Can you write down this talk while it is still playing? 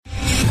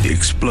The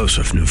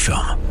explosive new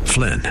film,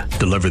 Flynn,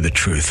 deliver the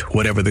truth,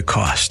 whatever the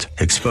cost,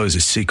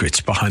 exposes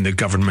secrets behind the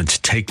government's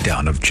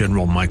takedown of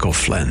General Michael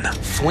Flynn.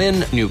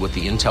 Flynn knew what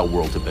the intel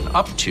world had been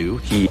up to.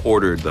 He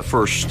ordered the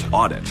first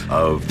audit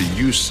of the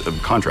use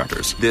of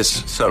contractors.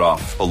 This set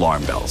off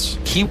alarm bells.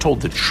 He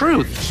told the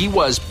truth. He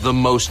was the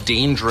most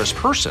dangerous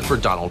person for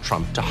Donald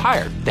Trump to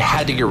hire. They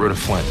had to get rid of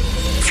Flynn.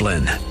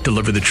 Flynn,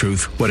 deliver the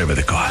truth, whatever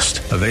the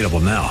cost. Available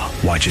now.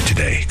 Watch it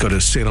today. Go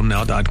to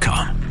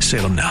salemnow.com.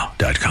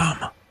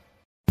 salemnow.com.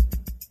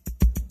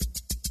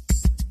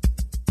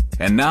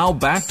 And now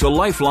back to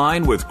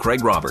Lifeline with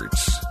Craig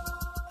Roberts.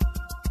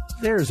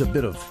 There's a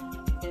bit of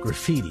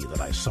graffiti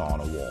that I saw on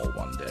a wall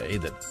one day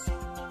that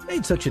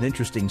made such an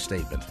interesting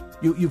statement.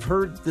 You've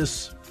heard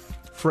this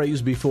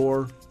phrase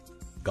before,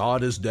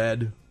 God is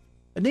dead.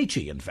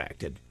 Nietzsche, in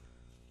fact, had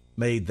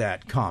made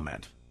that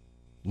comment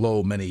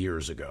many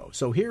years ago.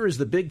 So here is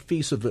the big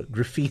piece of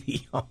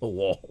graffiti on the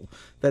wall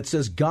that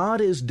says,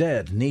 God is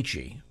dead,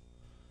 Nietzsche.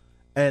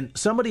 And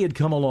somebody had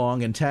come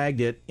along and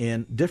tagged it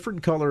in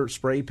different color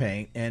spray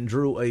paint and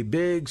drew a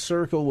big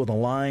circle with a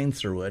line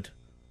through it.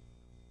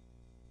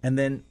 And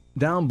then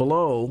down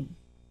below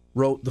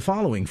wrote the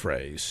following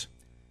phrase,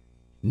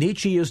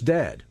 Nietzsche is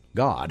dead,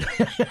 God.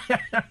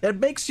 It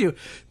makes you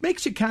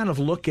kind of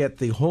look at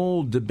the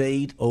whole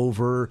debate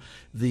over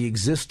the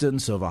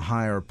existence of a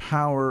higher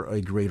power,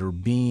 a greater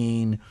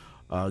being,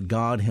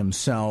 God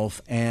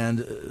himself, and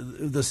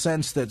the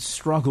sense that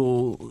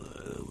struggle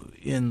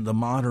in the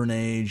modern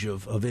age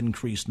of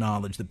increased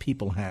knowledge that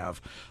people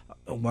have.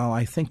 While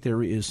I think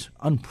there is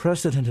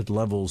unprecedented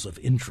levels of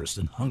interest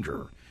and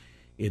hunger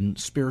in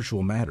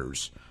spiritual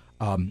matters,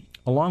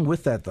 along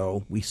with that,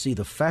 though, we see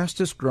the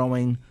fastest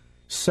growing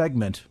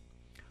segment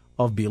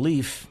of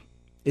belief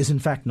is in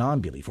fact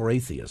non-belief or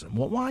atheism.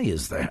 Well, why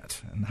is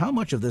that? And how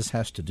much of this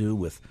has to do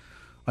with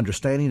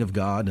understanding of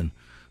God and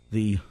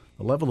the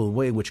level of the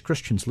way in which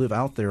Christians live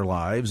out their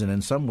lives, and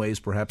in some ways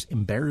perhaps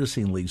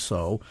embarrassingly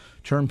so,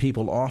 turn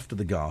people off to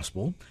the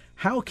gospel?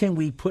 How can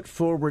we put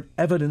forward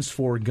evidence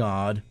for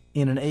God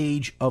in an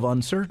age of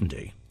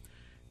uncertainty?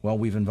 Well,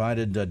 we've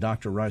invited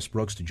Dr. Rice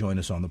Brooks to join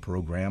us on the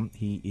program.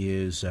 He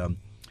is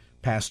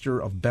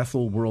pastor of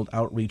Bethel World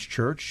Outreach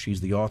Church.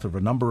 He's the author of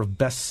a number of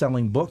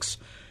best-selling books.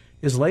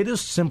 His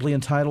latest, simply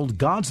entitled,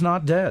 God's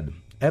Not Dead,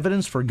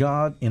 Evidence for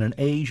God in an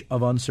Age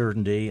of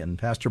Uncertainty. And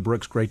Pastor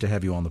Brooks, great to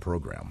have you on the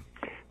program.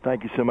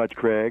 Thank you so much,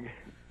 Craig.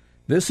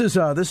 This is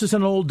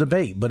an old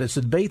debate, but it's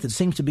a debate that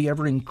seems to be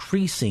ever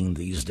increasing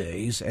these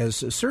days, as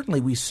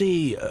certainly we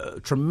see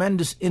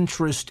tremendous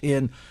interest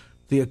in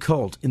the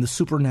occult, in the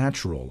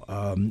supernatural,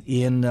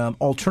 in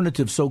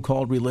alternative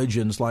so-called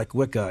religions like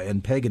Wicca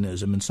and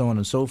paganism and so on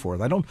and so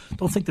forth. I don't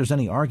think there's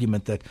any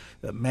argument that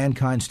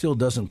mankind still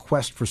doesn't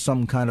quest for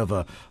some kind of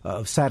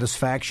a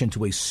satisfaction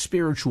to a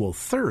spiritual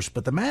thirst,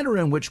 but the manner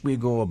in which we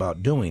go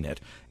about doing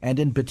it, and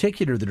in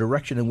particular the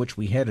direction in which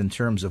we head in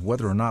terms of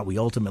whether or not we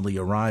ultimately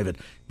arrive at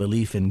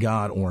belief in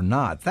God or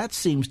not, that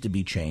seems to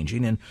be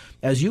changing. And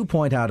as you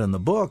point out in the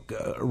book,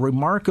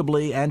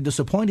 remarkably and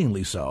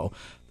disappointingly so,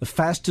 the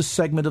fastest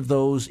segment of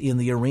those in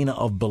the arena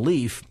of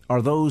belief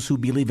are those who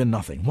believe in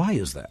nothing. Why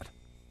is that?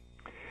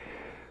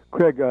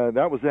 Craig,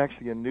 that was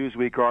actually a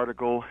Newsweek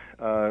article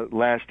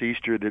last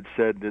Easter that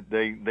said that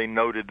they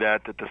noted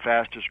that the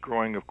fastest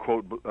growing of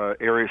quote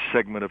area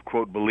segment of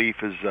quote belief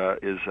is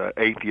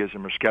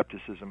atheism or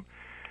skepticism.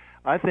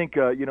 I think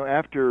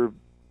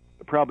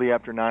probably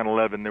after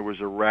 9/11 there was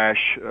a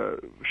rash.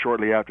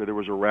 Shortly after there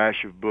was a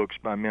rash of books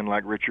by men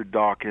like Richard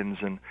Dawkins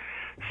and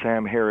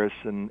Sam Harris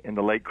and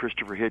the late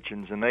Christopher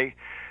Hitchens, and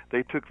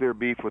they took their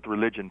beef with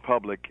religion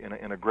public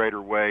in a greater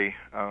way,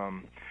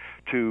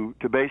 to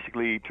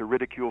basically to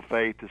ridicule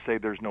faith, to say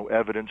there's no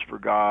evidence for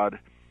God.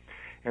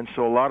 And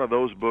so a lot of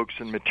those books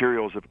and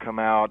materials have come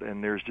out,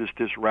 and there's just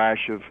this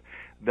rash of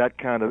that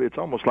kind of, it's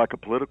almost like a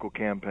political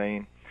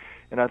campaign.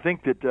 And I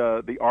think that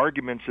the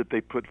arguments that they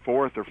put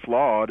forth are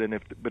flawed,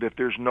 but if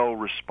there's no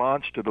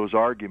response to those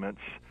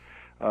arguments,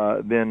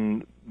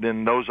 then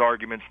those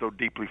arguments, though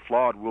deeply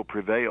flawed, will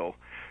prevail.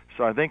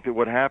 So I think that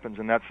what happens,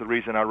 and that's the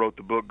reason I wrote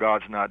the book,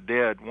 God's Not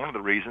Dead, one of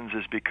the reasons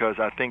is because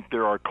I think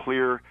there are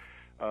clear,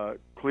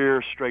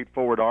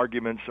 straightforward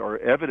arguments or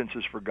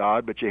evidences for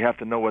God, but you have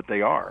to know what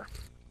they are.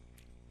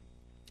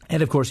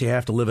 And, of course, you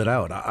have to live it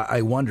out.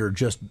 I wonder,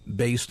 just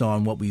based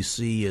on what we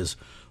see as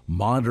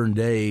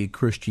modern-day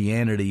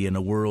Christianity in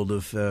a world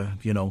of,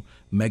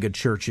 mega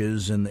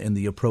churches and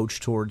the approach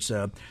towards,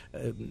 New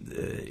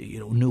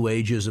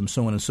Ageism,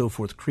 so on and so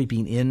forth,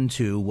 creeping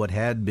into what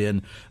had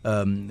been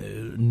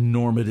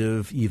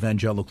normative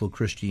evangelical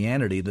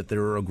Christianity, that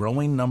there are a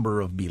growing number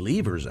of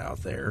believers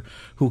out there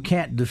who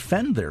can't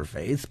defend their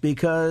faith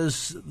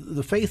because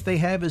the faith they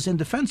have is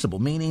indefensible,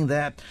 meaning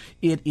that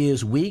it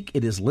is weak,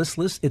 it is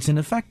listless, it's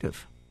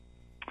ineffective.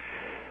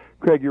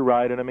 Craig, you're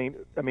right. And I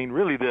mean,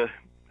 really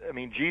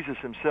Jesus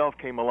himself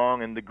came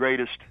along, and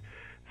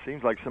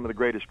seems like some of the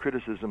greatest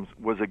criticisms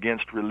was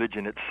against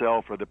religion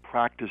itself, or the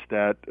practice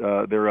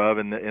thereof,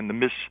 and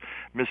the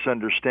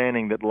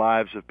misunderstanding that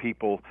lives of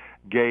people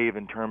gave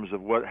in terms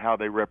of how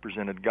they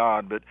represented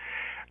God. But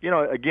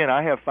again,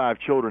 I have 5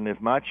 children. If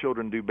my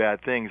children do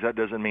bad things, that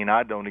doesn't mean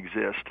I don't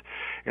exist.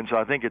 And so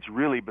I think it's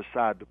really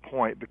beside the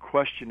point. The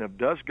question of,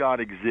 does God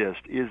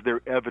exist? Is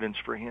there evidence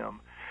for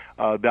him?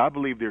 I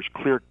believe there's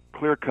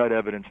clear-cut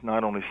evidence,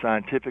 not only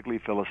scientifically,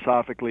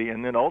 philosophically,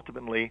 and then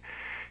ultimately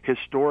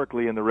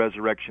historically in the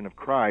resurrection of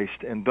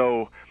Christ. And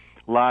though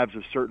lives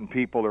of certain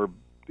people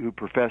who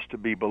profess to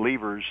be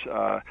believers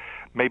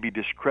maybe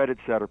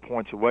discredits that or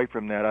points away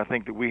from that, I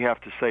think that we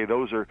have to say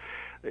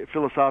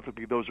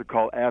philosophically, those are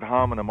called ad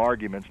hominem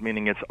arguments,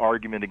 meaning it's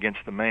argument against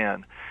the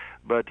man.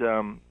 But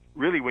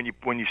really, when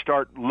you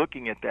start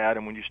looking at that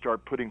and when you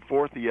start putting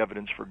forth the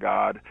evidence for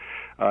God,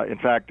 in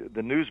fact,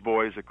 the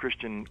Newsboys, a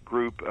Christian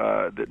group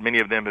that many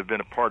of them have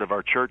been a part of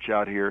our church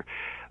out here,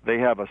 they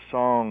have a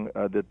song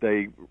that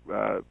they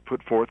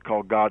put forth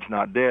called "God's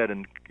Not Dead,"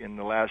 and in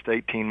the last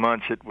 18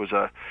 months, it was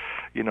a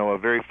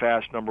very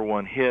fast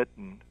 #1 hit,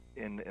 and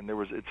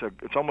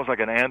it's almost like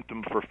an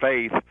anthem for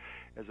faith,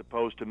 as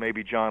opposed to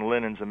maybe John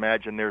Lennon's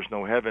 "Imagine There's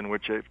No Heaven,"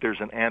 which if there's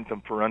an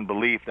anthem for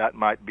unbelief, that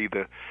might be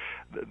the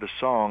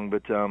song.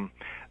 But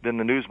then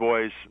the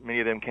Newsboys, many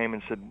of them came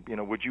and said,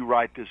 would you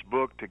write this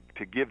book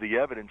to give the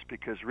evidence?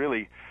 Because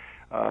really,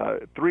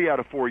 3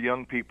 out of 4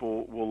 young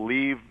people will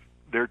leave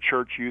their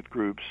church youth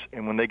groups,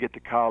 and when they get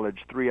to college,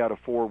 3 out of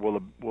 4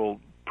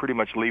 will pretty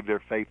much leave their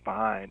faith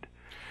behind.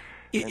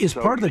 Is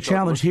part of the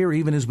challenge here,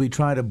 even as we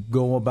try to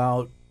go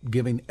about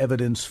giving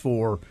evidence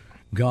for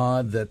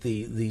God, that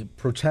the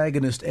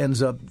protagonist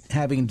ends up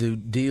having to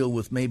deal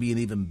with maybe an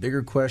even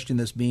bigger question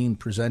that's being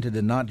presented,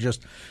 and not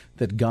just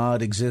that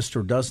God exists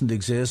or doesn't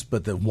exist,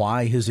 but that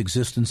why his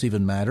existence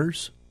even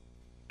matters?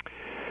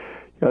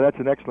 Yeah, that's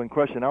an excellent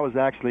question. I was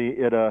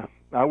actually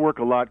I work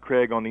a lot,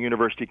 Craig, on the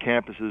university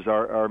campuses.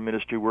 Our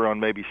ministry, we're on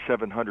maybe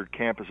 700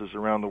 campuses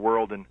around the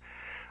world, and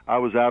I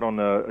was out on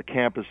a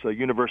campus,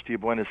 University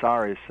of Buenos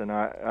Aires, and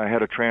I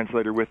had a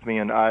translator with me,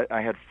 and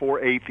I had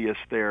 4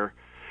 atheists there.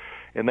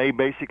 And they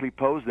basically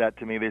posed that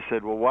to me. They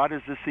said, well, why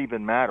does this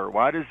even matter?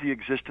 Why does the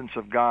existence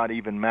of God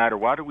even matter?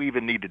 Why do we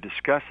even need to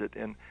discuss it?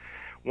 And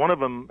one of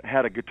them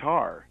had a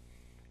guitar.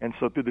 And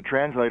so through the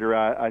translator,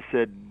 I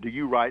said, do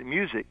you write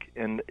music?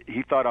 And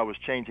he thought I was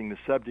changing the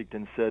subject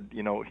and said,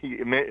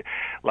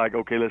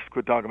 okay, let's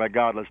quit talking about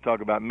God. Let's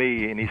talk about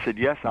me. And he said,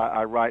 yes,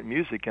 I write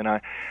music. And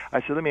I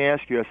said, let me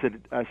ask you,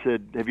 I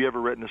said, have you ever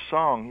written a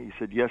song? He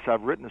said, yes,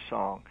 I've written a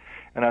song.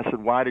 And I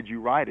said, why did you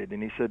write it?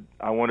 And he said,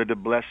 I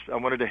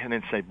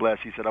didn't say bless.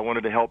 He said, I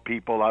wanted to help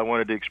people. I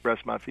wanted to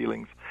express my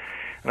feelings.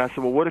 And I said,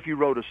 well, what if you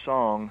wrote a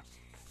song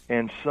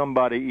and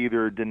somebody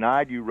either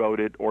denied you wrote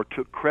it or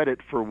took credit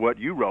for what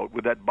you wrote?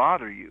 Would that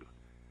bother you?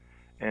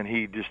 And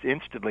he just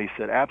instantly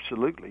said,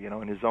 absolutely,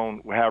 in his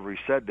own, however he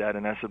said that.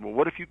 And I said, well,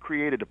 what if you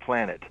created a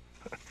planet?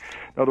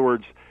 In other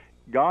words,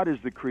 God is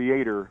the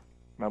creator.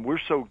 We're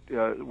so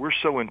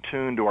in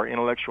tune to our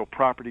intellectual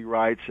property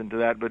rights and to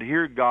that, but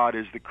here God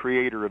is the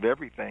creator of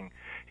everything.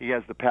 He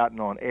has the patent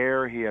on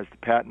air. He has the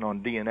patent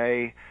on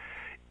DNA.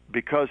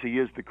 Because he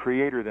is the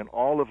creator, then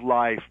all of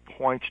life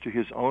points to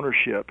his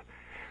ownership.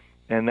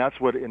 And that's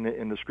what in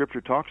the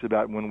scripture talks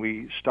about when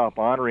we stop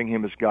honoring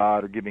him as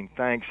God or giving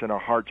thanks and our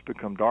hearts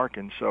become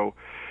darkened. So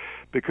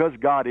because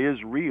God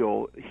is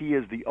real, he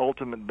is the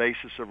ultimate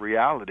basis of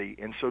reality.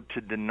 And so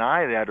to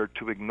deny that or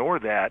to ignore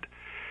that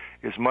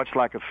is much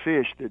like a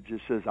fish that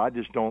just says, I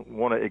just don't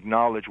want to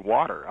acknowledge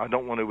water. I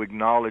don't want to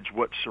acknowledge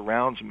what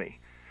surrounds me.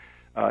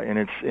 And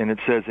it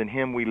says, in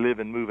him we live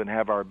and move and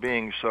have our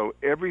being. So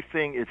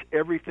it's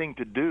everything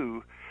to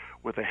do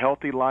with a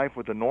healthy life,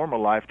 with a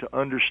normal life, to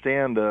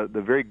understand the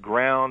very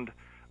ground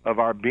of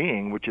our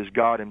being, which is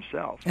God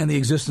himself. And the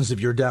existence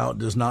of your doubt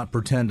does not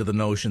pretend to the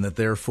notion that,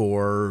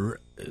 therefore,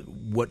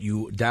 what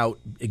you doubt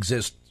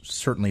exists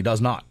certainly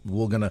does not.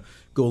 We're going to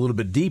go a little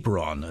bit deeper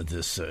on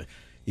this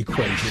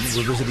equation.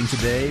 We're visiting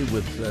today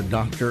with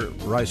Dr.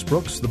 Rice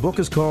Broocks. The book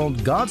is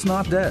called God's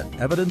Not Dead,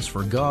 Evidence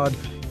for God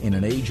in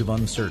an Age of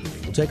Uncertainty.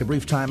 We'll take a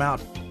brief time out.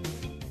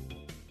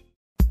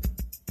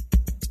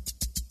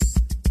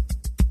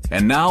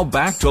 And now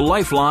back to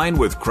Lifeline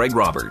with Craig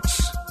Roberts.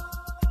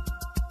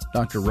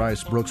 Dr.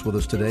 Rice Broocks with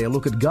us today. A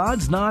look at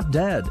God's Not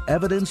Dead,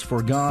 Evidence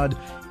for God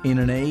in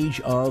an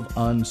Age of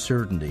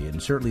Uncertainty.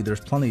 And certainly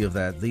there's plenty of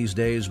that these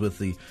days with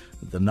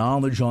the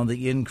knowledge on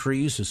the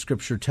increase, as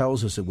Scripture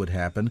tells us it would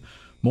happen.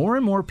 More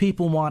and more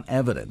people want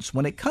evidence.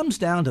 When it comes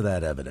down to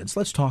that evidence,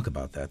 let's talk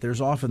about that.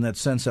 There's often that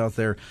sense out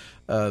there,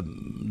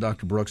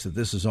 Dr. Broocks, that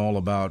this is all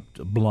about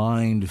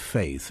blind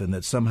faith and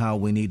that somehow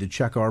we need to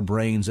check our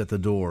brains at the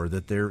door,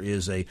 that there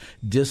is a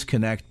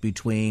disconnect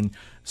between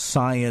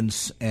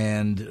science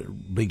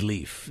and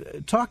belief.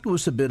 Talk to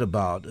us a bit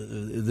about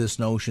this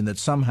notion that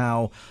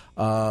somehow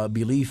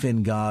belief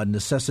in God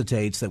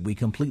necessitates that we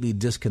completely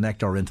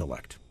disconnect our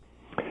intellect.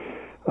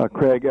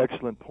 Craig,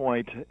 excellent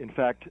point. In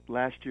fact,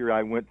 last year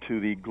I went to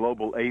the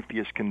Global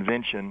Atheist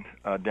Convention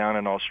down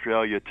in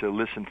Australia to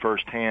listen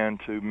firsthand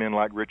to men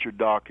like Richard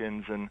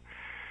Dawkins and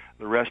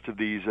the rest of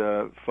these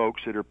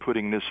folks that are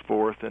putting this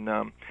forth. And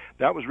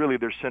that was really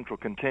their central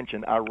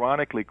contention.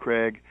 Ironically,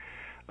 Craig,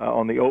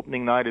 on the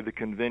opening night of the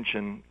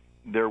convention,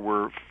 there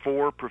were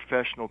 4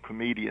 professional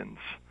comedians.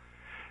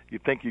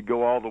 you'd think you'd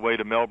go all the way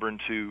to Melbourne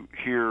to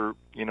hear,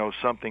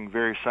 something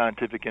very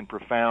scientific and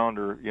profound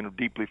or,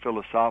 deeply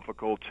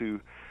philosophical to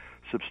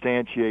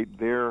substantiate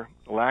their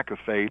lack of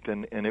faith,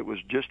 and it was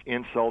just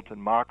insult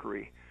and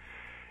mockery.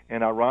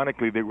 And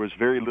ironically, there was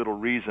very little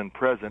reason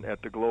present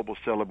at the global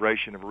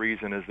celebration of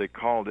reason, as they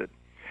called it.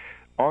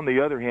 On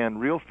the other hand,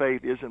 real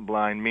faith isn't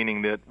blind,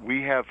 meaning that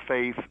we have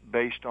faith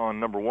based on,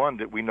 number one,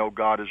 that we know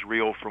God is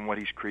real from what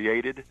he's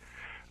created.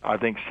 I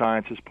think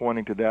science is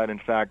pointing to that. In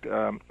fact,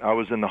 I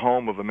was in the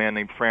home of a man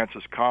named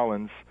Francis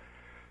Collins,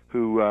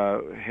 who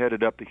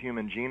headed up the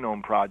Human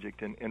Genome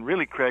Project. And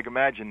really, Craig,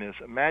 imagine this.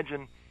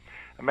 Imagine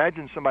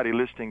somebody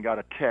listening got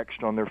a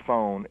text on their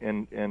phone,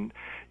 and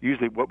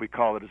usually what we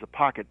call it is a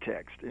pocket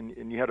text,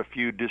 and you had a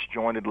few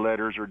disjointed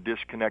letters or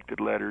disconnected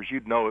letters.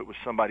 You'd know it was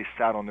somebody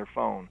sat on their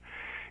phone.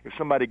 If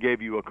somebody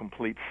gave you a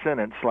complete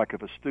sentence, like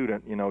if a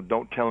student,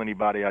 don't tell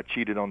anybody I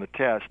cheated on the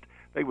test,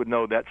 they would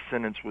know that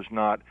sentence was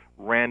not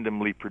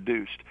randomly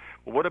produced.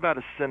 Well, what about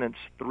a sentence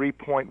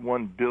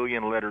 3.1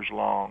 billion letters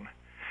long?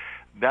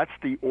 That's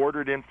the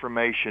ordered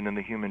information in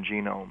the human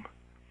genome.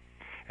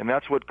 And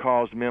that's what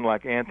caused men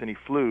like Anthony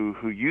Flew,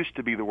 who used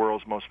to be the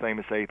world's most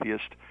famous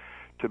atheist,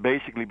 to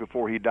basically,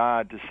 before he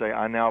died, to say,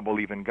 I now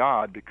believe in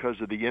God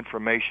because of the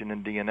information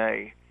in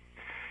DNA.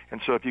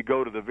 And so if you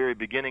go to the very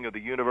beginning of the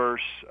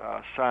universe,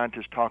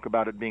 scientists talk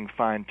about it being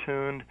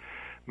fine-tuned,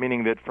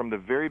 meaning that from the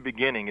very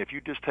beginning, if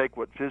you just take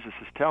what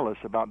physicists tell us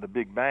about the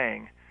Big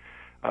Bang,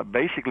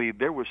 basically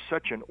there was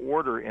such an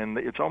order, and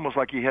it's almost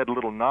like you had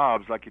little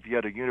knobs, like if you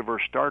had a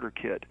universe starter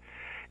kit.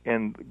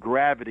 And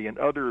gravity and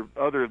other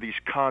of these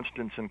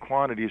constants and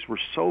quantities were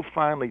so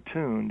finely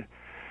tuned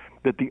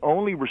that the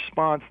only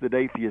response that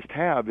atheists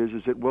have is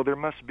that, well, there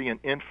must be an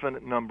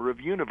infinite number of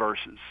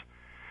universes.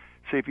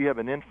 So if you have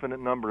an infinite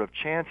number of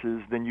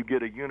chances, then you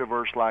get a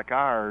universe like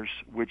ours,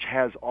 which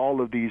has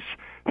all of these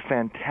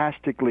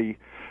fantastically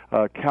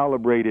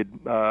calibrated,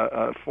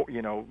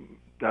 equations.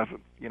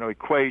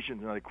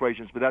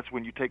 But that's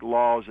when you take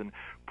laws and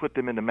put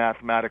them into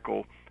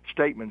mathematical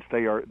statements.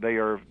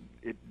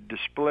 It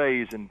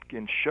displays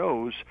and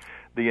shows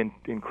the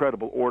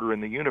incredible order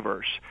in the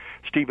universe.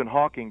 Stephen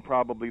Hawking,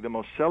 probably the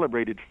most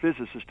celebrated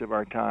physicist of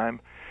our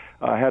time,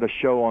 had a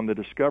show on the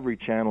Discovery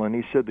Channel, and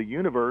he said the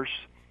universe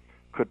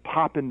could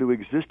pop into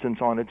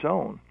existence on its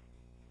own,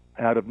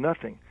 out of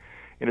nothing.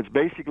 And it's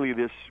basically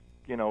this,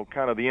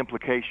 kind of the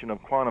implication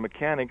of quantum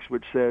mechanics,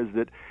 which says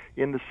that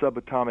in the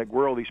subatomic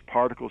world, these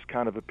particles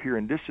kind of appear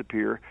and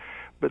disappear.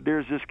 But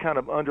there's this kind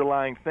of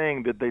underlying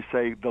thing that they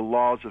say the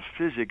laws of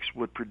physics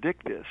would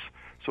predict this.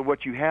 So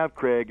what you have,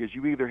 Craig, is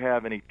you either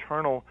have an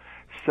eternal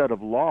set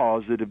of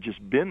laws that have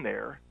just been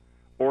there,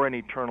 or an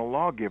eternal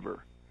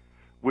lawgiver.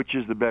 Which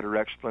is the better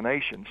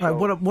explanation? So,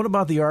 what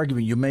about the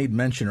argument you made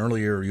mention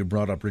earlier? You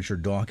brought up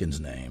Richard Dawkins'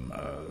 name,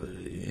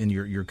 and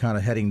you're kind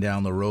of heading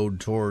down the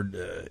road toward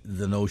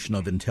the notion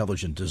of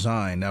intelligent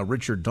design. Now,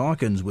 Richard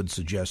Dawkins would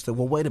suggest that,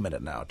 well, wait a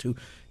minute now, to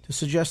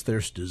suggest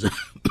there's design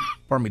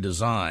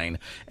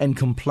and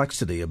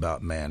complexity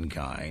about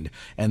mankind,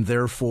 and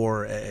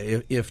therefore,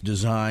 if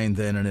design,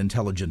 then an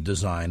intelligent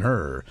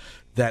designer.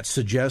 That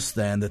suggests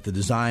then that the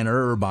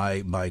designer,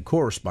 by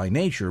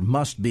nature,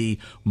 must be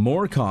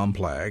more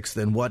complex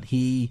than what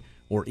he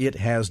or it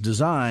has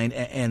designed,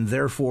 and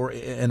therefore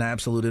an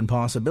absolute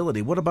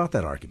impossibility. What about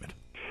that argument?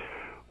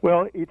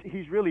 Well,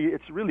 it's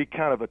really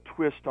kind of a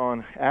twist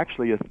on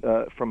actually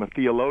from a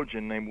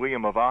theologian named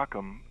William of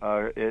Ockham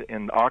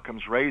in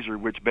Occam's Razor,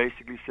 which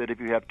basically said if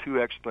you have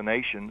two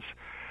explanations,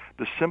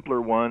 the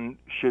simpler one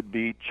should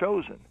be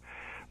chosen.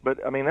 But,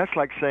 that's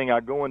like saying I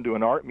go into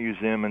an art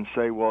museum and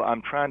say, well,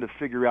 I'm trying to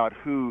figure out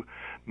who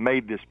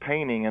made this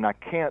painting, and I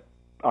can't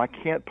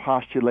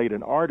postulate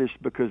an artist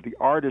because the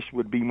artist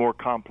would be more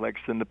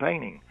complex than the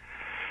painting.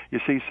 You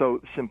see,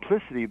 so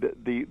simplicity,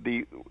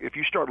 if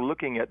you start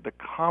looking at the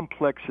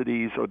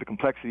complexities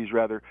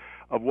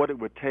of what it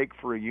would take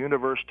for a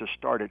universe to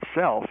start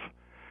itself,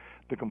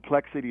 the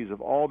complexities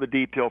of all the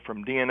detail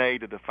from DNA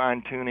to the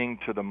fine-tuning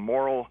to the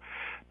moral,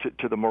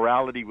 to the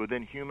morality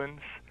within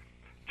humans,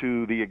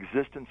 to the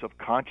existence of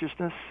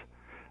consciousness.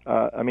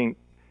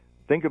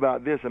 Think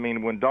about this.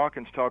 When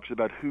Dawkins talks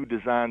about who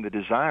designed the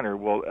designer,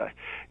 well,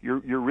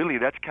 you're really,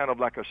 that's kind of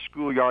like a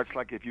schoolyard. It's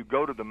like if you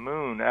go to the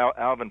moon,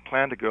 Alvin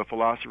Plantinga, a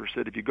philosopher,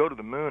 said if you go to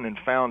the moon and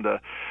found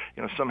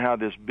somehow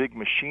this big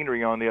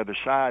machinery on the other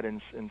side,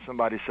 and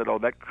somebody said, oh,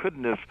 that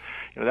couldn't have,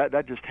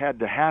 that just had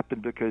to happen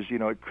because,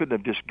 it couldn't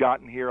have just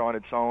gotten here on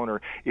its own,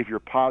 or if you're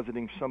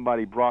positing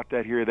somebody brought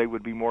that here, they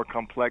would be more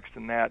complex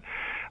than that.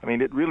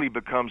 It really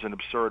becomes an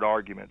absurd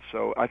argument.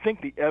 So I think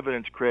the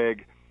evidence,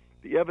 Craig,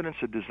 the evidence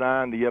of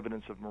design, the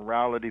evidence of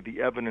morality, the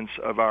evidence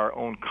of our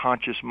own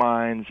conscious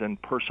minds and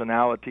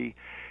personality,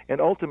 and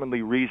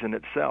ultimately reason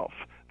itself.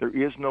 There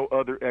is no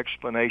other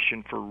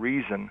explanation for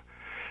reason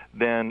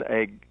than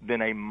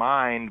a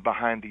mind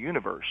behind the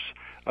universe.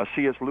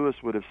 C.S. Lewis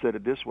would have said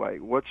it this way: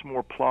 what's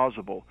more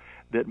plausible,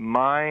 that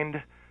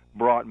mind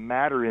brought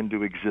matter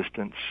into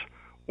existence,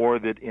 or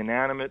that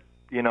inanimate,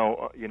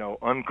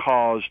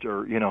 uncaused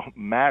or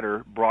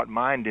matter brought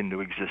mind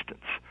into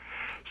existence?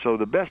 So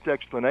the best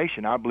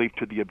explanation, I believe,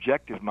 to the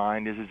objective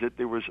mind is that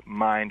there was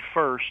mind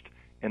first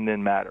and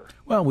then matter.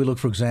 Well, we look,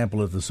 for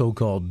example, at the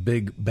so-called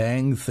Big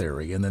Bang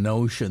Theory and the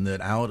notion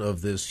that out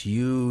of this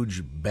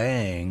huge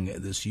bang,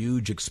 this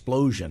huge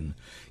explosion,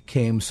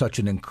 came such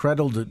an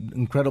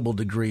incredible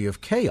degree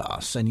of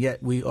chaos, and yet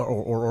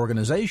or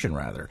organization,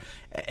 rather.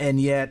 And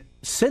yet,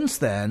 since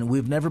then,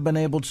 we've never been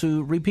able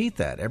to repeat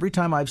that. Every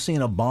time I've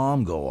seen a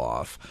bomb go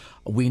off,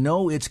 we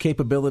know its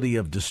capability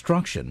of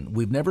destruction.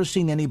 We've never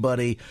seen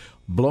anybody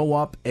blow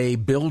up a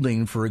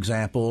building, for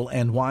example,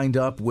 and wind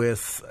up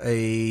with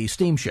a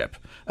steamship.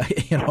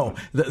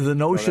 The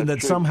notion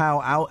that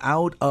somehow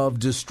out of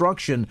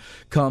destruction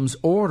comes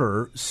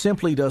order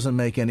simply doesn't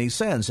make any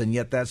sense. And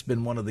yet that's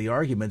been one of the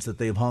arguments that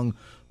they've hung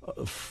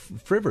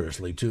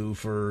frivolously to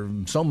for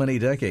so many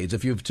decades.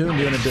 If you've tuned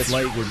in a bit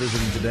late, we're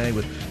visiting today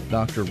with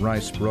Dr.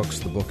 Rice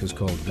Broocks. The book is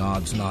called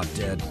God's Not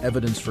Dead,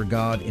 Evidence for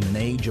God in an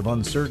Age of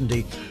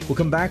Uncertainty. We'll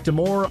come back to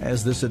more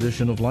as this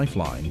edition of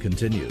Lifeline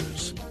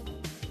continues.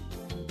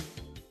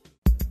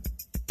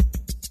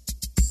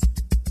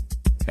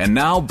 And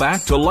now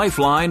back to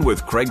Lifeline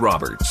with Craig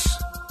Roberts.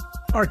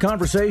 Our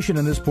conversation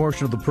in this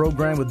portion of the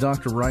program with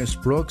Dr. Rice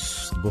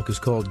Broocks. The book is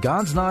called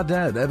God's Not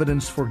Dead,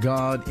 Evidence for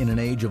God in an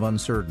Age of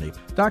Uncertainty.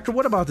 Doctor,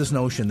 what about this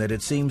notion that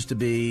it seems to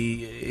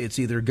be it's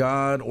either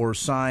God or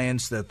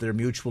science, that they're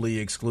mutually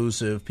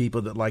exclusive,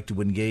 people that like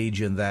to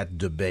engage in that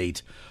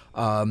debate?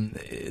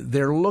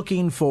 They're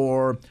looking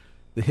for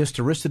the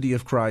historicity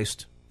of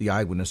Christ, the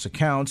eyewitness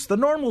accounts, the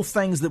normal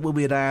things that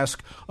we would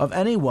ask of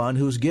anyone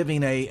who's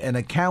giving an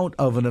account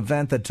of an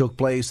event that took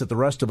place that the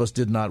rest of us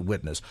did not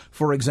witness.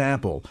 For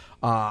example,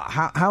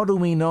 how do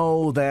we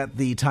know that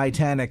the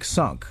Titanic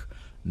sunk?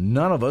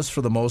 None of us,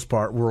 for the most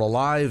part, were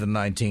alive in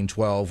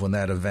 1912 when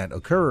that event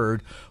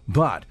occurred,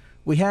 but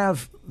we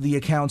have the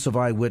accounts of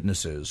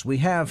eyewitnesses. We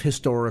have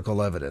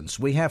historical evidence.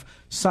 We have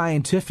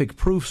scientific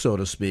proof, so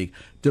to speak,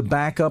 to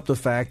back up the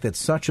fact that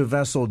such a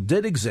vessel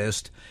did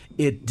exist,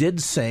 it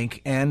did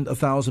sink, and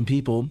 1,000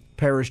 people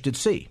perished at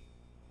sea.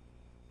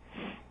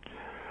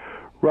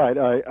 Right.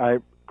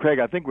 Craig,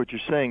 I think what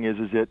you're saying is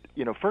that,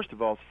 first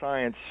of all,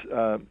 science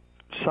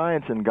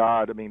and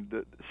God,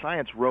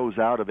 science rose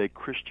out of a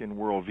Christian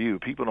worldview.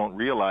 People don't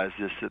realize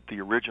this, that the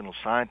original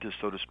scientists,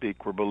 so to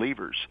speak, were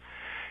believers.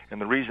 And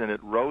the reason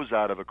it rose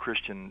out of a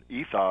Christian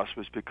ethos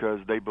was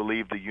because they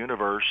believed the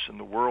universe and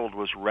the world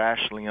was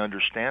rationally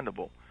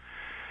understandable.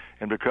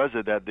 And because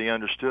of that, they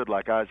understood,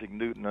 like Isaac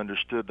Newton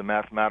understood the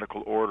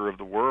mathematical order of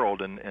the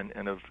world, and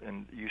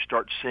you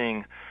start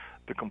seeing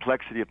the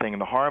complexity of things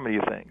and the harmony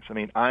of things.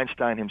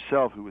 Einstein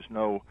himself, who was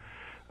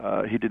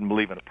he didn't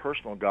believe in a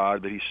personal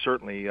God, but he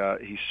certainly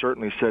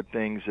said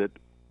things that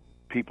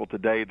people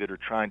today that are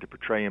trying to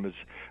portray him as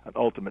an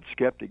ultimate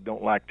skeptic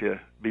don't like to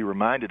be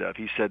reminded of.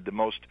 He said the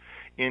most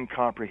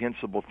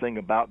incomprehensible thing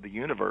about the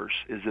universe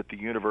is that the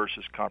universe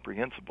is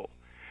comprehensible.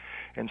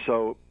 And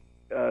so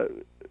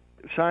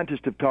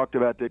scientists have talked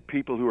about that.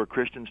 People who are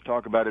Christians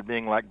talk about it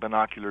being like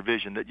binocular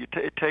vision, that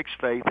it takes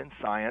faith and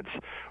science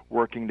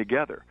working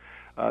together.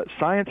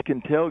 Science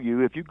can tell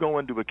you, if you go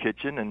into a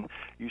kitchen and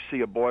you see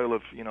a boil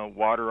of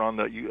water on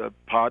a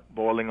pot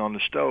boiling on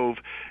the stove,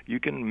 you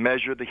can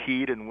measure the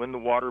heat and when the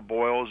water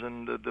boils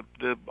and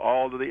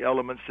all of the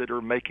elements that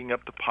are making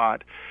up the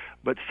pot.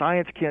 But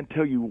science can't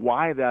tell you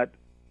why that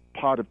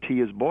pot of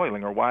tea is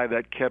boiling or why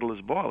that kettle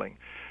is boiling.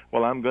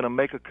 Well, I'm going to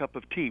make a cup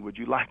of tea. Would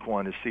you like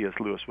one, as C.S.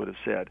 Lewis would have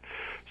said.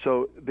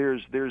 So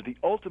there's the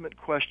ultimate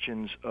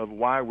questions of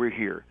why we're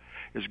here.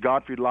 As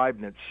Gottfried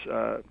Leibniz,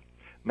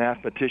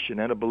 mathematician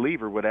and a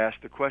believer, would ask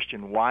the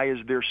question, why is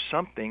there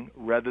something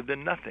rather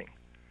than nothing?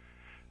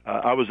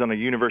 I was on a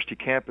university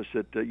campus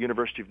at the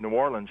University of New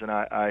Orleans, and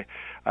I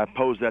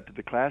posed that to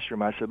the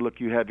classroom. I said, look,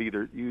 you have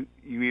either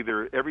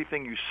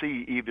everything you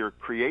see either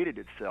created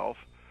itself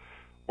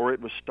or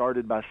it was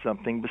started by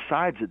something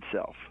besides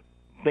itself,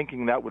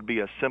 thinking that would be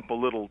a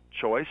simple little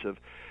choice of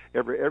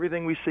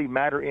everything we see,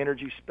 matter,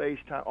 energy, space,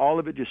 time, all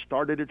of it just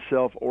started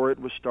itself or it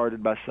was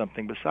started by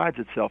something besides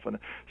itself. And a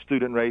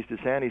student raised his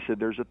hand. He said,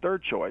 there's a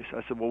third choice.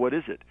 I said, well, what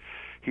is it?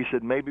 He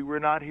said, maybe we're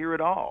not here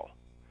at all.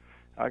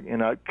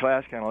 And our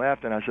class kind of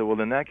laughed, and I said, well,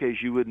 in that case,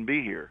 you wouldn't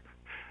be here.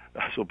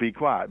 So be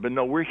quiet. But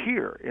no, we're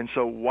here. And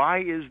so why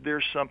is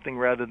there something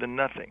rather than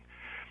nothing?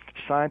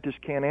 Scientists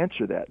can't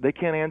answer that. They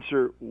can't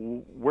answer,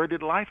 where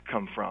did life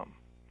come from?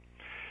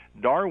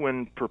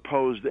 Darwin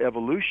proposed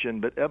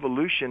evolution, but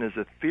evolution is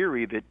a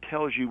theory that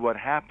tells you what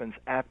happens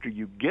after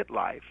you get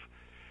life.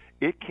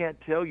 It can't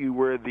tell you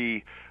where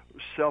the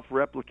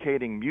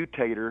self-replicating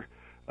mutator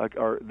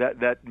or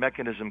that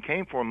mechanism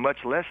came from, much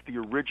less the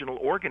original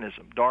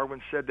organism.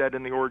 Darwin said that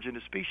in The Origin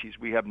of Species.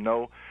 We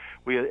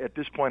at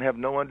this point have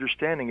no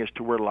understanding as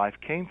to where life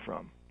came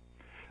from.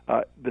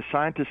 The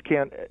scientists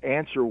can't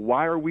answer,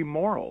 why are we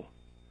moral?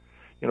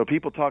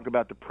 People talk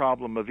about the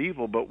problem of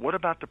evil, but what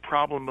about the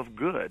problem of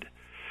good?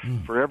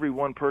 For every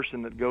one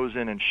person that goes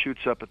in and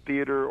shoots up a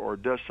theater or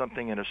does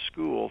something in a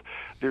school,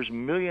 there's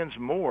millions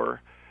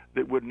more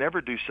that would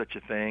never do such a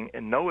thing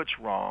and know it's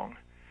wrong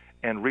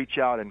and reach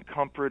out in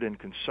comfort and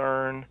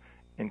concern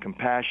and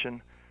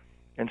compassion.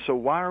 And so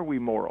why are we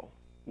moral?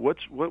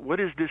 What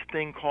is this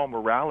thing called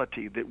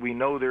morality that we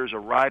know there's a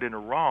right and a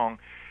wrong,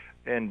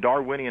 and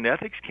Darwinian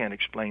ethics can't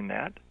explain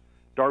that?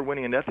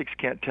 Darwinian ethics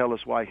can't tell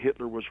us why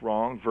Hitler was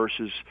wrong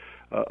versus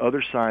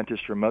other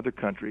scientists from other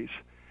countries.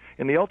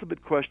 And the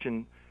ultimate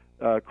question,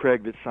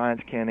 Craig, that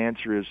science can't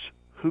answer is,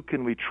 who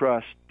can we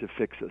trust to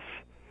fix us?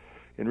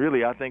 And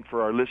really, I think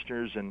for our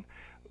listeners, and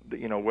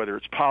whether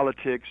it's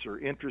politics or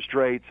interest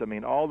rates,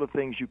 all the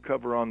things you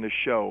cover on this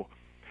show,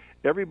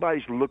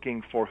 everybody's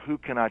looking for who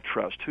can I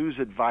trust, whose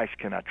advice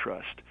can I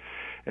trust.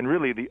 And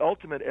really, the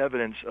ultimate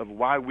evidence of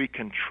why we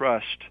can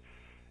trust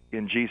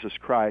in Jesus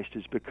Christ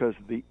is because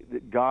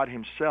God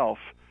himself,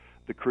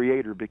 the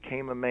Creator,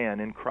 became a man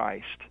in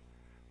Christ.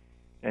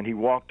 And he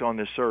walked on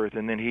this earth,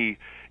 and then he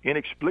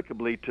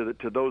inexplicably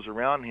to those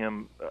around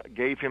him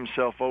gave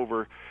himself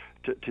over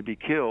to be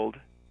killed.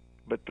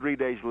 But 3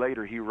 days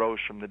later, he rose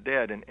from the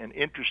dead. And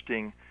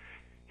interesting,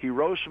 he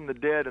rose from the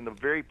dead in the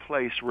very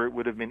place where it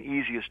would have been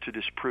easiest to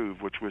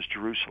disprove, which was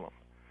Jerusalem.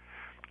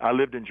 I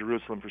lived in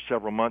Jerusalem for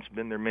several months,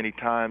 been there many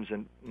times,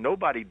 and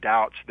nobody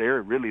doubts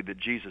there really that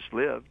Jesus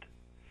lived.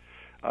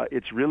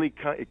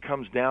 It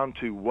comes down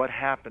to what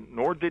happened,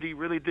 nor did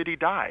he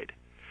died.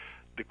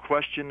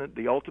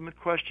 The ultimate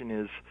question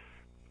is,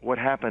 what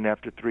happened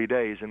after 3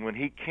 days? And when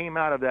he came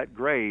out of that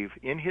grave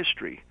in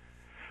history,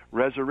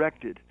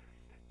 resurrected,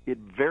 it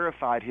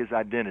verified his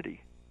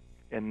identity.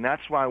 And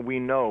that's why we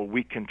know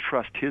we can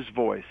trust his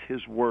voice,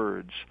 his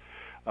words,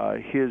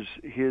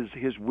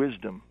 his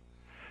wisdom.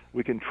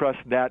 We can trust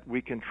that.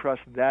 We can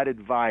trust that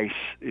advice,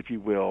 if you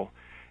will,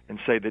 and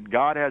say that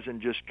God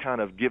hasn't just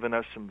kind of given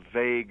us some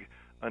vague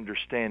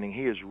understanding.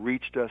 He has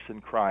reached us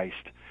in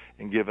Christ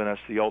and given us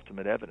the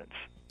ultimate evidence.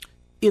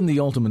 In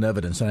the ultimate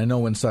evidence, and I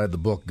know inside the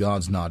book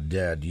God's Not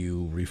Dead,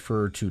 you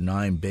refer to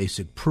 9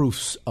 basic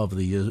proofs of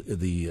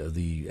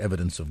the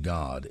evidence of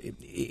God.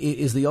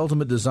 Is the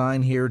ultimate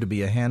design here to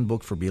be a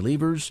handbook for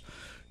believers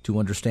to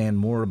understand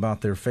more about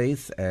their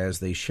faith as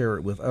they share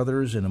it with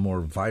others in a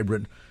more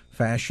vibrant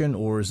fashion,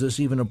 or is this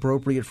even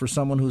appropriate for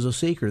someone who's a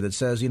seeker that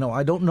says,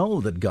 I don't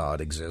know that God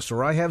exists,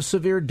 or I have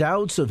severe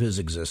doubts of his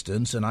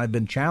existence, and I've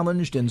been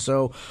challenged, and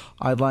so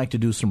I'd like to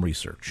do some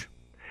research?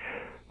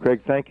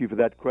 Craig, thank you for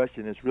that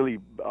question. It's really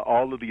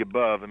all of the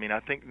above. I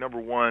think, number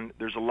one,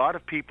 there's a lot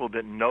of people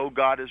that know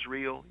God is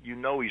real. You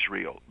know he's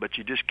real, but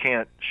you just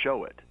can't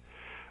show it.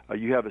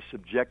 You have a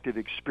subjective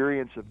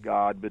experience of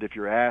God, but if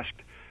you're asked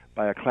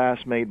by a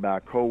classmate, by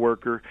a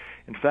coworker,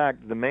 in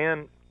fact,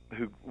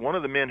 one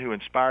of the men who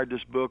inspired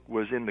this book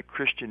was in the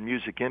Christian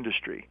music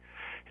industry.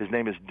 His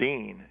name is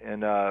Dean,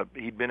 and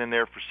he'd been in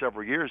there for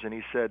several years, and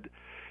he said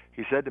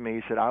to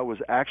me, I was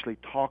actually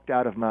talked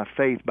out of my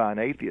faith by an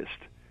atheist.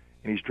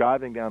 And he's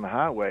driving down the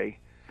highway,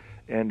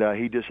 and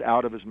he just,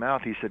 out of his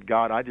mouth, he said,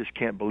 God, I just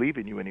can't believe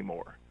in you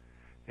anymore.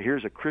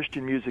 Here's a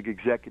Christian music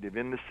executive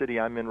in the city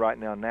I'm in right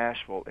now,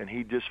 Nashville, and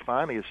he just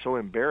finally is so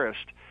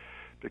embarrassed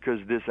because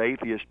this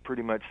atheist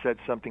pretty much said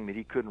something that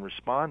he couldn't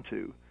respond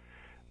to,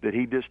 that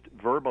he just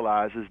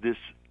verbalizes this,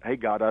 hey,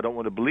 God, I don't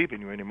want to believe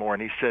in you anymore.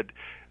 And he said,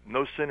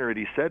 no sooner had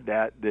he said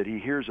that he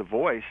hears a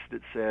voice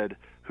that said,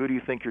 who do you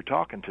think you're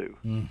talking to?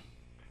 Mm.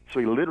 So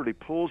he literally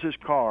pulls his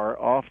car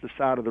off the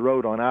side of the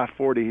road on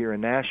I-40 here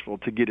in Nashville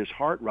to get his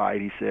heart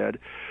right, he said,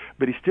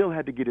 but he still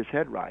had to get his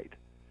head right.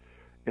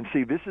 And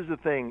see, this is the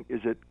thing,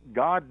 is that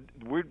God,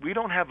 we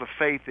don't have a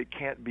faith that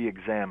can't be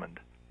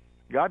examined.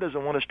 God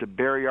doesn't want us to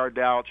bury our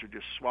doubts or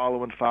just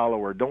swallow and follow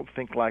or don't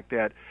think like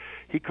that.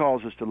 He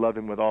calls us to love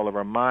him with all of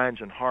our minds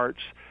and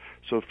hearts.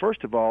 So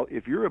first of all,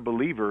 if you're a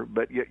believer,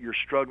 but yet you're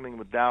struggling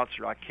with doubts,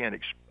 or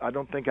I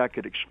don't think I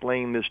could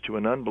explain this to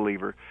an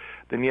unbeliever,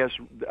 then yes,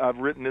 I've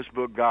written this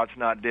book, God's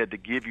Not Dead, to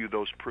give you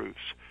those proofs.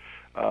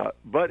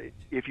 But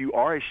if you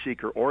are a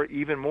seeker, or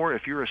even more,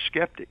 if you're a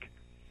skeptic,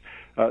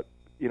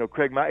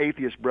 Craig, my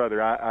atheist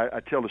brother, I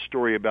tell a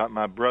story about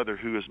my brother,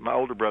 who is my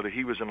older brother.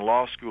 He was in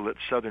law school at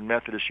Southern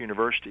Methodist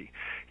University.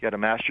 He had a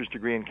master's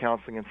degree in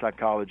counseling and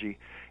psychology,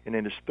 and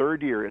in his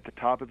third year, at the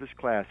top of his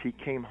class, he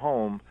came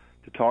home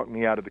to talk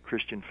me out of the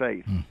Christian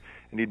faith. Mm.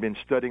 And he'd been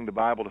studying the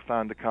Bible to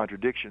find the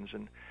contradictions.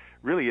 And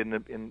really,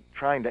 in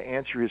trying to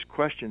answer his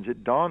questions,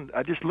 it dawned,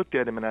 I just looked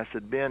at him and I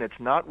said, Ben, it's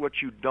not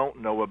what you don't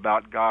know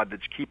about God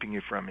that's keeping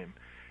you from him.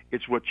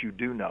 It's what you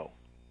do know.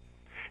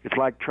 It's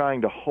like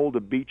trying to hold a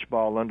beach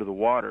ball under the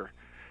water.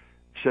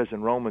 It says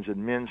in Romans that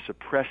men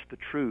suppress the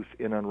truth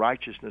in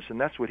unrighteousness,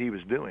 and that's what he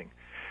was doing.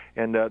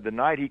 And the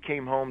night he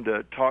came home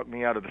to talk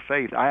me out of the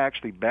faith, I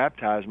actually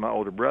baptized my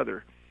older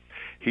brother.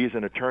 He's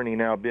an attorney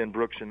now, Ben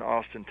Brooks, in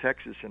Austin,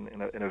 Texas,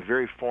 and a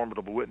very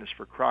formidable witness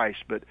for Christ.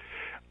 But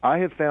I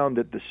have found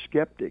that the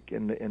skeptic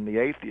and the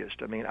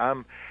atheist,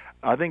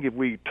 I think if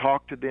we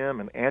talk to them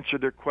and answer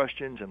their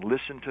questions and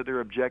listen to their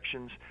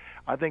objections,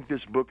 I think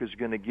this book is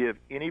going to give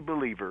any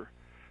believer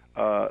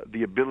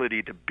the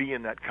ability to be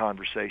in that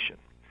conversation.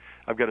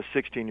 I've got a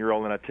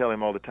 16-year-old, and I tell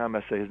him all the time,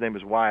 I say, his name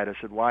is Wyatt. I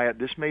said, Wyatt,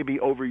 this may be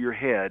over your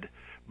head,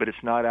 but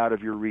it's not out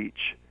of your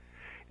reach.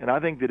 And I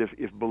think that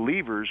if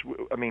believers,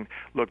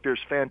 look,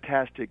 there's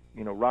fantastic,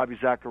 Ravi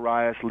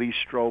Zacharias, Lee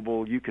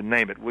Strobel, you can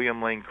name it,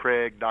 William Lane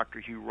Craig, Dr.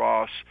 Hugh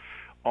Ross,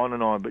 on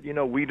and on. But,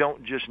 we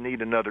don't just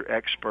need another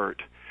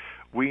expert.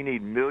 We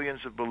need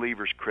millions of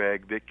believers,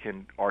 Craig, that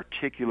can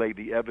articulate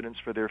the evidence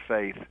for their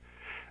faith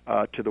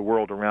to the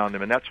world around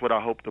them. And that's what I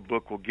hope the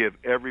book will give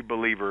every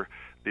believer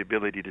the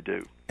ability to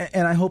do.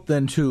 And I hope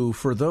then, too,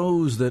 for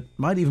those that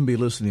might even be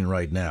listening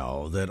right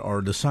now that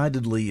are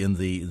decidedly in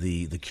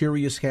the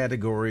curious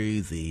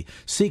category, the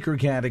seeker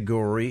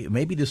category,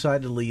 maybe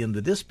decidedly in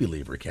the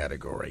disbeliever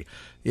category.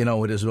 It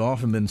has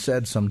often been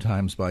said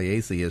sometimes by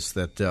atheists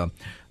that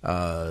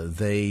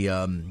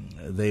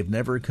they've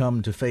never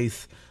come to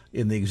faith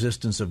in the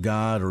existence of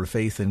God or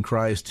faith in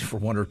Christ for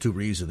one or two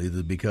reasons,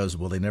 either because,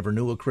 they never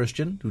knew a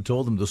Christian who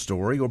told them the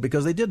story, or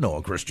because they did know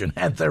a Christian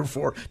and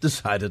therefore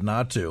decided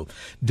not to.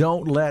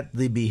 Don't let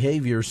the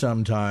behavior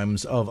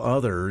sometimes of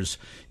others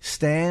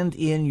stand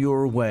in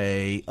your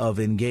way of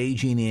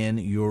engaging in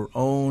your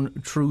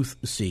own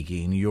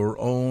truth-seeking, your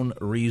own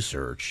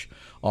research.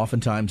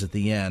 Oftentimes at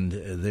the end,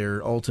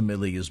 there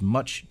ultimately is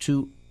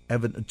too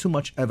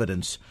much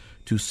evidence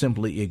to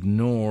simply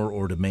ignore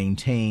or to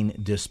maintain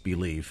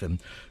disbelief. And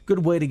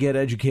good way to get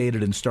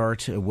educated and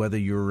start, whether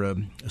you're a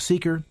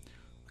seeker,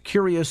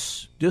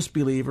 curious,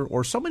 disbeliever,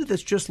 or somebody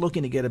that's just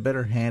looking to get a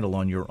better handle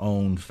on your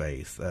own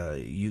faith.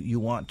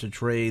 You want to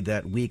trade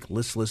that weak,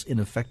 listless,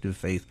 ineffective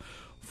faith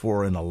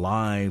for an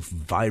alive,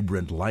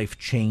 vibrant,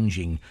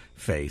 life-changing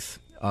faith.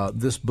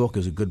 This book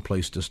is a good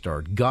place to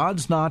start.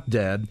 God's Not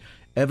Dead,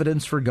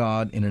 Evidence for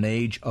God in an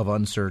Age of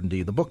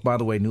Uncertainty. The book, by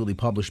the way, newly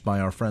published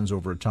by our friends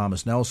over at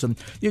Thomas Nelson.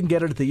 You can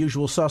get it at the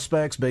usual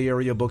suspects, Bay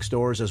Area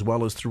bookstores, as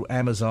well as through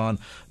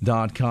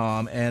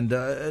Amazon.com. And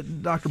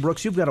Dr.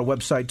 Brooks, you've got a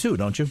website too,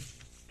 don't you?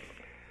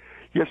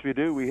 Yes, we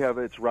do.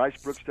 It's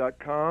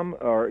ricebrooks.com,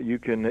 or you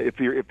can, if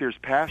there's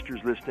pastors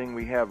listening,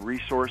 we have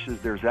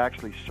resources. There's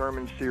actually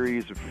sermon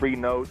series of free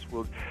notes.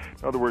 In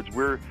other words,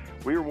 we're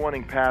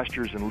wanting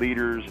pastors and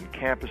leaders and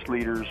campus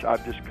leaders.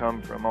 I've just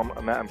come from,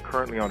 I'm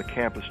currently on a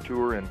campus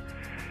tour, and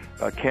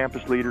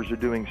campus leaders are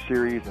doing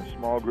series and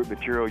small group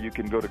material. You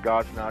can go to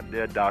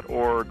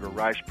godsnotdead.org or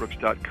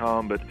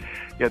ricebrooks.com. But,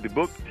 yeah, the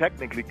book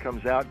technically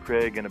comes out,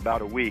 Craig, in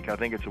about a week. I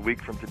think it's a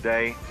week from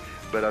today.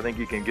 But I think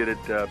you can get it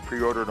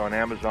pre-ordered on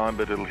Amazon,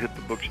 but it'll hit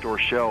the bookstore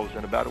shelves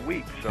in about a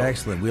week. So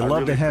excellent. We'd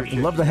love to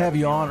have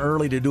you on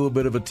early to do a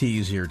bit of a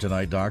tease here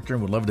tonight, Doctor,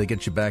 and we'd love to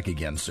get you back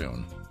again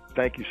soon.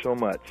 Thank you so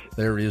much.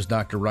 There is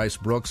Dr. Rice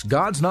Brooks.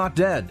 God's Not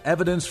Dead,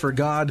 Evidence for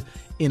God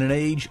in an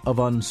Age of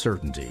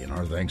Uncertainty. And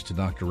our thanks to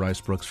Dr.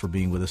 Rice Brooks for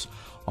being with us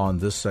on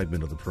this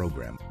segment of the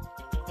program.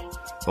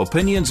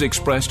 Opinions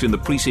expressed in the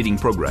preceding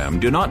program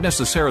do not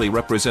necessarily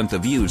represent the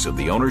views of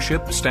the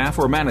ownership, staff,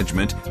 or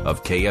management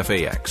of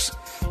KFAX.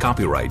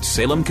 Copyright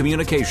Salem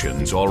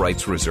Communications, all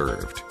rights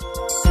reserved.